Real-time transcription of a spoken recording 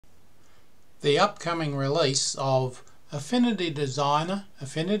The upcoming release of Affinity Designer,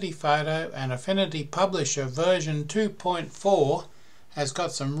 Affinity Photo and Affinity Publisher version 2.4 has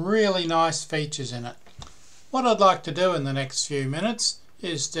got some really nice features in it. What I'd like to do in the next few minutes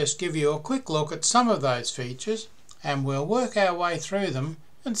is just give you a quick look at some of those features, and we'll work our way through them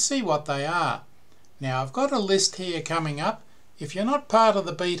and see what they are. Now, I've got a list here coming up. If you're not part of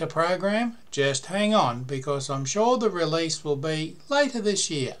the beta program, just hang on, because I'm sure the release will be later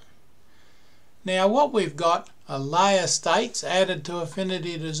this year. Now, what we've got are layer states added to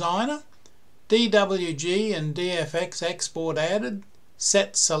Affinity Designer, DWG and DFX export added,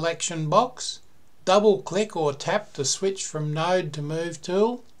 set selection box, double click or tap to switch from node to move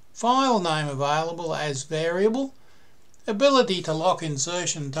tool, file name available as variable, ability to lock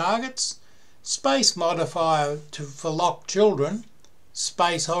insertion targets, space modifier for lock children,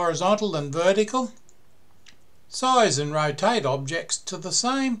 space horizontal and vertical, size and rotate objects to the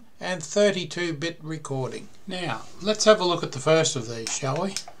same, and 32-bit recording. Now, let's have a look at the first of these, shall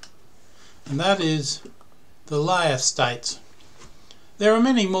we? And that is the layer states. There are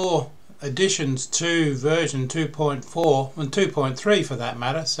many more additions to version 2.4 and 2.3 for that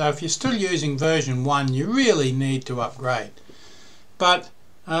matter, so if you're still using version 1 you really need to upgrade. But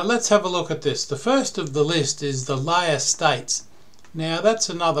let's have a look at this. The first of the list is the layer states. Now that's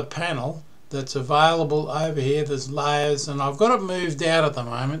another panel that's available over here. There's layers, and I've got it moved out at the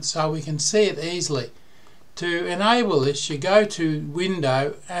moment so we can see it easily. To enable this, you go to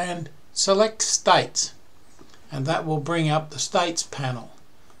Window and select States, and that will bring up the States panel.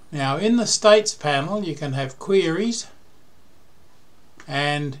 Now in the States panel you can have queries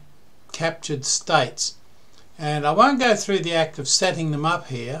and captured states, and I won't go through the act of setting them up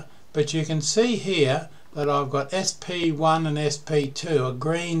here, but you can see here that I've got SP1 and SP2 are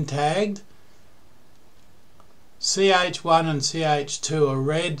green tagged, CH1 and CH2 are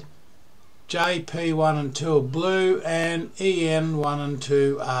red, JP1 and 2 are blue, and EN1 and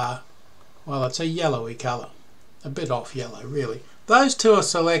 2 are, well, it's a yellowy colour, a bit off yellow really. Those two are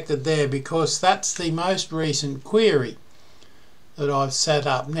selected there because that's the most recent query that I've set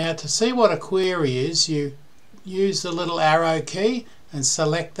up. Now, to see what a query is, you use the little arrow key and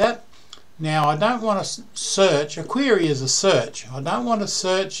select that. Now, I don't want to search. A query is a search. I don't want to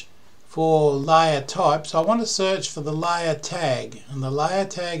search for layer types. I want to search for the layer tag, and the layer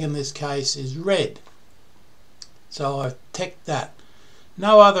tag in this case is red. So I've ticked that.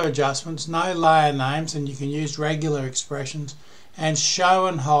 No other adjustments, no layer names, and you can use regular expressions, and show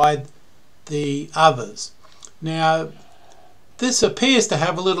and hide the others. Now, this appears to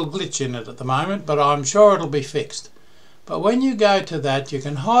have a little glitch in it at the moment, but I'm sure it'll be fixed. But when you go to that, you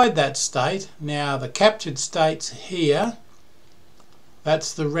can hide that state. Now, the captured states here,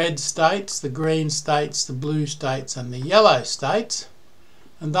 that's the red states, the green states, the blue states and the yellow states,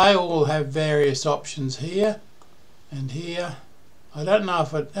 and they all have various options here and here. I don't know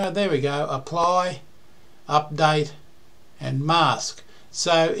if it, oh, there we go, apply, update and mask.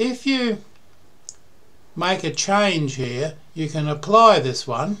 So if you make a change here, you can apply this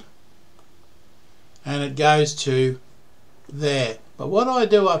one and it goes to there. But what I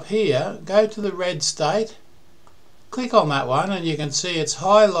do up here, go to the red state, click on that one, and you can see it's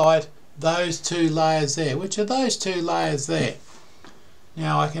highlight those two layers there. Which are those two layers there?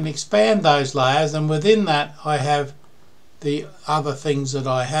 Now I can expand those layers, and within that I have the other things that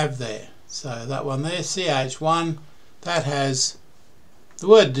I have there. So that one there, CH1, that has the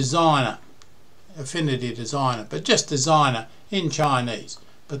word designer, Affinity Designer, but just designer in Chinese.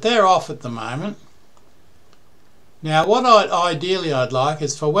 But they're off at the moment. Now what I'd like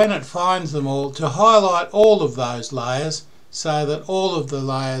is for when it finds them all to highlight all of those layers so that all of the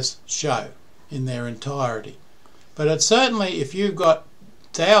layers show in their entirety. But it's certainly, if you've got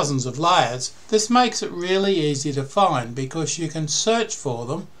thousands of layers, this makes it really easy to find because you can search for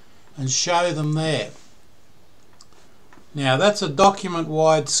them and show them there. Now that's a document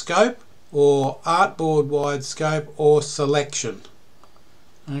wide scope or artboard wide scope or selection.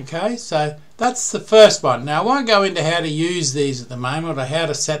 Okay, so that's the first one. Now I won't go into how to use these at the moment or how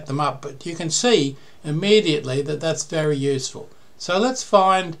to set them up, but you can see immediately that that's very useful. So let's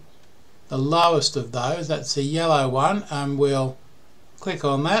find the lowest of those. That's the yellow one, and we'll click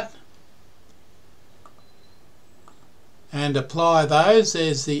on that and apply those.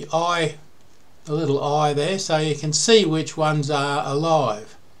 There's the eye, the little eye there, so you can see which ones are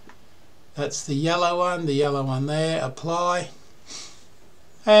alive. That's the yellow one there, apply,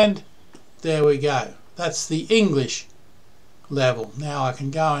 and there we go. That's the English level. Now I can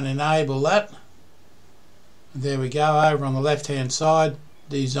go and enable that. There we go, over on the left hand side,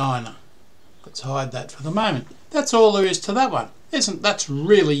 designer. Let's hide that for the moment. That's all there is to that one. That's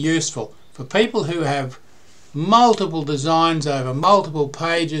really useful. For people who have multiple designs over multiple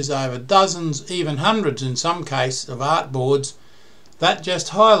pages, over dozens, even hundreds in some case of artboards, that just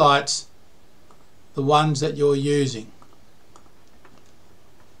highlights the ones that you're using.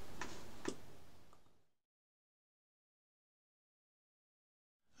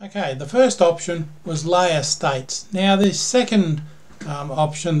 Okay, the first option was layer states. Now this second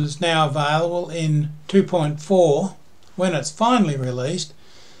option is now available in 2.4 when it's finally released.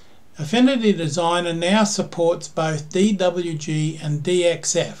 Affinity Designer now supports both DWG and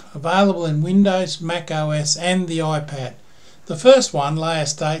DXF, available in Windows, Mac OS and the iPad. The first one, layer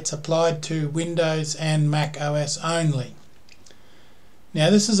states, applied to Windows and Mac OS only.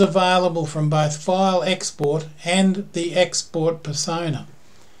 Now this is available from both file export and the export persona.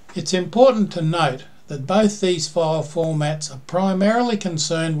 It's important to note that both these file formats are primarily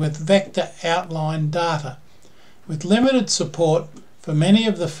concerned with vector outline data, with limited support for many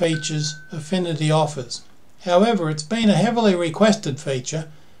of the features Affinity offers. However, it's been a heavily requested feature,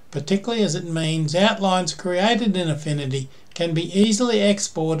 particularly as it means outlines created in Affinity can be easily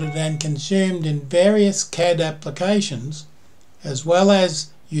exported and consumed in various CAD applications, as well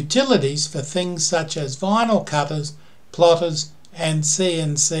as utilities for things such as vinyl cutters, plotters, and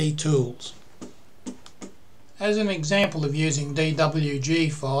CNC tools. As an example of using DWG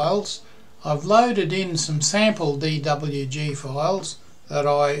files, I've loaded in some sample DWG files that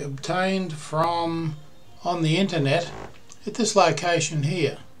I obtained from on the internet at this location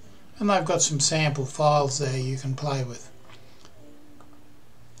here, and they've got some sample files there you can play with.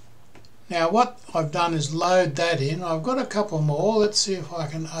 Now what I've done is load that in. I've got a couple more. Let's see if I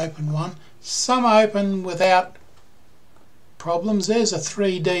can open one. Some open without problems. There's a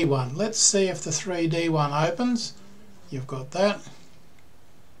 3D one. Let's see if the 3D one opens. You've got that.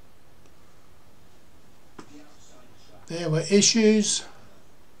 There were issues.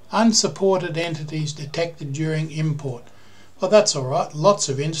 Unsupported entities detected during import. Well, that's alright. Lots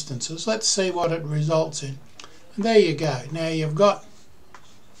of instances. Let's see what it results in. And there you go. Now you've got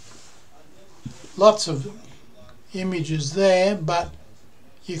lots of images there, but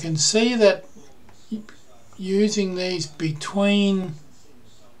you can see that using these between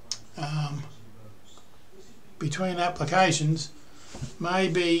applications,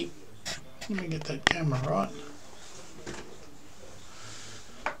 maybe, let me get that camera right.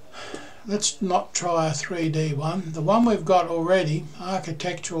 Let's not try a 3D one. The one we've got already,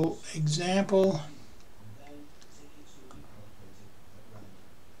 architectural example.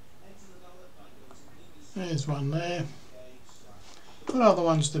 There's one there. What other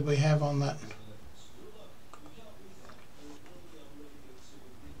ones did we have on that?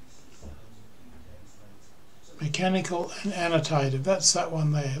 Mechanical and annotative. That's that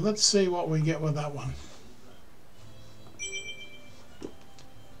one there. Let's see what we get with that one.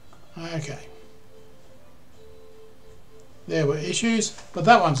 Okay. There were issues, but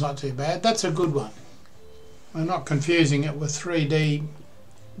that one's not too bad. That's a good one. We're not confusing it with 3D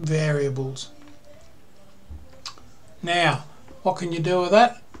variables. Now, what can you do with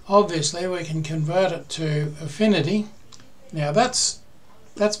that? Obviously, we can convert it to Affinity. Now, that's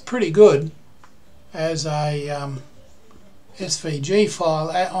pretty good as a SVG file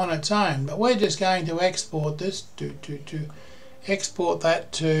on its own, but we're just going to export this to export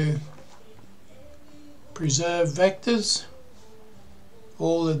that to preserve vectors.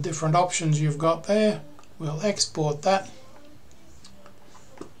 All the different options you've got there. We'll export that,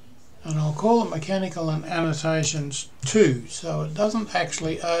 and I'll call it Mechanical and Annotations 2, so it doesn't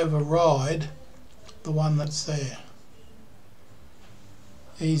actually override the one that's there.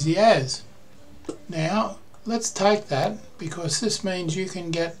 Easy as. Now let's take that, because this means you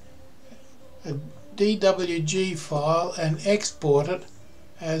can get a DWG file and export it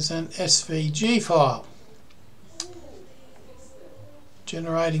as an SVG file.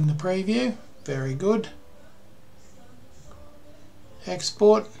 Generating the preview, very good.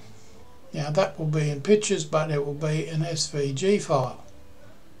 Export. Now that will be in pictures, but it will be an SVG file.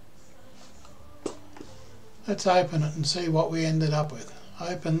 Let's open it and see what we ended up with.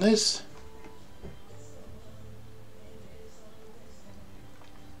 Open this.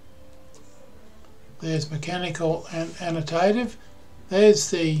 There's mechanical and annotative.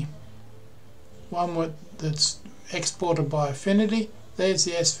 There's the one that's exported by Affinity. There's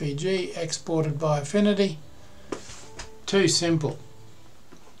the SVG exported by Affinity. Too simple.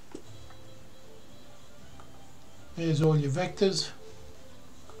 There's all your vectors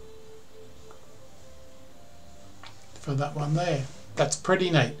for that one there. That's pretty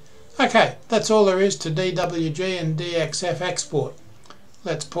neat. Okay, that's all there is to DWG and DXF export.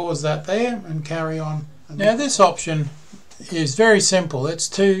 Let's pause that there and carry on. Now this option is very simple. It's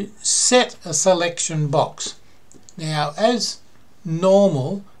to set a selection box. Now, as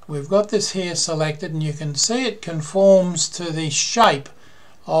normal, we've got this here selected, and you can see it conforms to the shape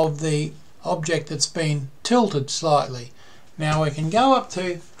of the object that's been tilted slightly. Now we can go up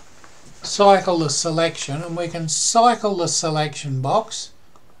to cycle the selection, and we can cycle the selection box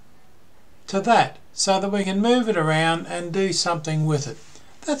to that, so that we can move it around and do something with it.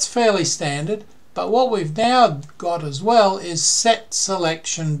 That's fairly standard, but what we've now got as well is set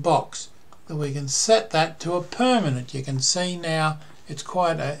selection box, that we can set that to a permanent. You can see now it's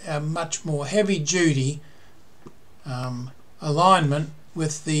quite a much more heavy duty alignment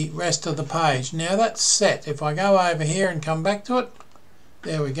with the rest of the page. Now that's set. If I go over here and come back to it,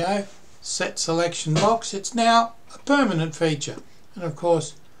 there we go, set selection box. It's now a permanent feature, and of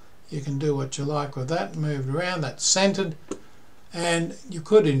course you can do what you like with that, move it around. That's centered, and you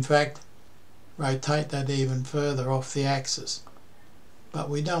could in fact rotate that even further off the axis, but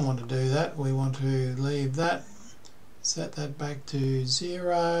we don't want to do that. We want to leave that, set that back to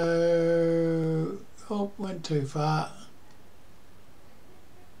 0. Oh, went too far.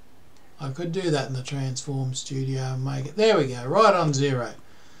 I could do that in the Transform Studio and make it, there we go, right on 0.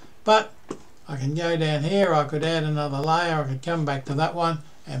 But I can go down here, I could add another layer, I could come back to that one,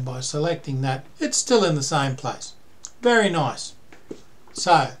 and by selecting that, it's still in the same place. Very nice.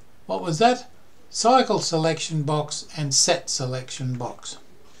 So, what was that? Cycle selection box and set selection box.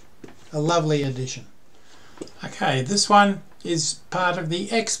 A lovely addition. Okay, this one is part of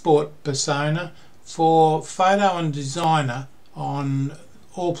the export persona for Photo and Designer on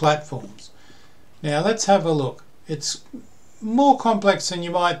all platforms. Now let's have a look. It's more complex than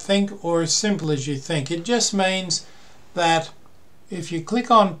you might think, or as simple as you think. It just means that if you click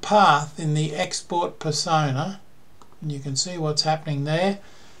on path in the export persona, and you can see what's happening there,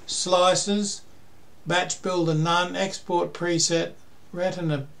 slices, batch builder none, export preset,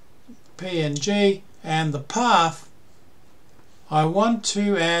 retina PNG, and the path, I want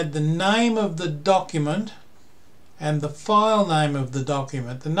to add the name of the document and the file name of the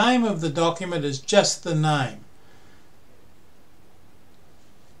document. The name of the document is just the name.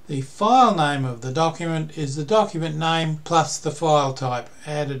 The file name of the document is the document name plus the file type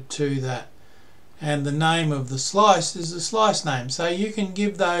added to that. And the name of the slice is the slice name. So you can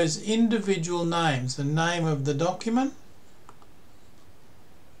give those individual names, the name of the document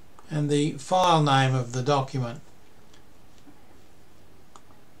and the file name of the document.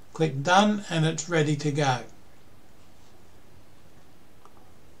 Click done and it's ready to go.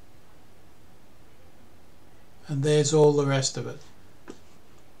 And there's all the rest of it.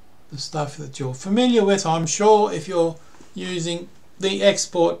 The stuff that you're familiar with, I'm sure, if you're using the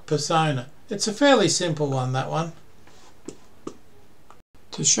export persona. It's a fairly simple one, that one.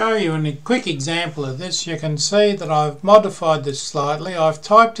 To show you a quick example of this, you can see that I've modified this slightly. I've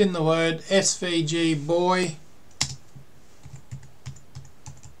typed in the word SVG boy,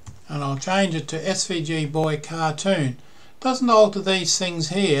 and I'll change it to SVG boy cartoon. Doesn't alter these things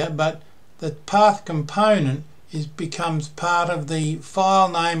here, but the path component becomes part of the file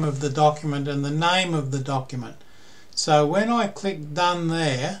name of the document and the name of the document. So when I click done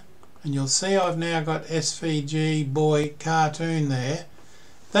there, and you'll see I've now got SVG boy cartoon there,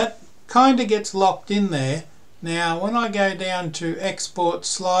 that kind of gets locked in there. Now when I go down to export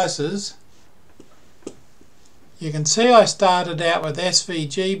slices, you can see I started out with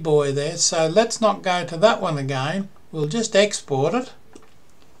SVG boy there, so let's not go to that one again. We'll just export it,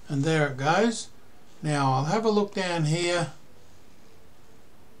 and there it goes. Now I'll have a look down here,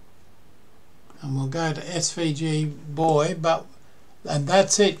 and we'll go to SVG boy, and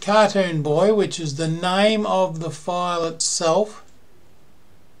that's it, cartoon boy, which is the name of the file itself.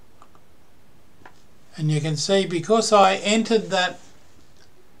 And you can see, because I entered that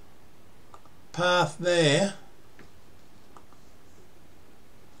path there,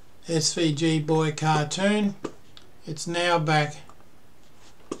 SVG boy cartoon, it's now back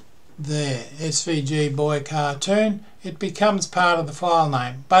there, SVG boy cartoon. It becomes part of the file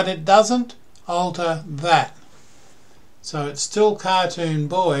name, but it doesn't alter that. So it's still cartoon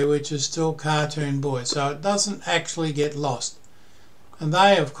boy, which is still cartoon boy, so it doesn't actually get lost. And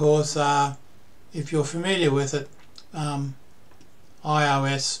they of course are, if you're familiar with it,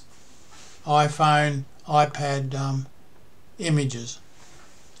 iOS, iPhone, iPad images,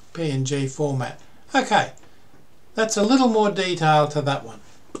 PNG format. Okay, that's a little more detail to that one.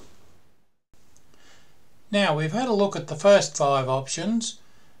 Now we've had a look at the first 5 options,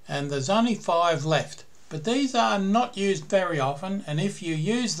 and there's only 5 left, but these are not used very often, and if you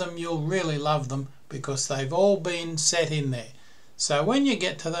use them you'll really love them because they've all been set in there. So when you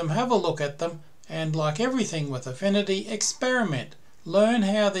get to them, have a look at them And like everything with Affinity, experiment. Learn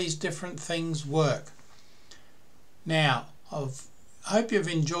how these different things work. Now, I hope you've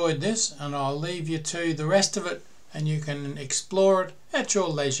enjoyed this, and I'll leave you to the rest of it, and you can explore it at your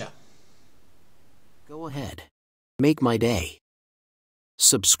leisure. Go ahead. Make my day.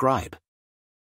 Subscribe.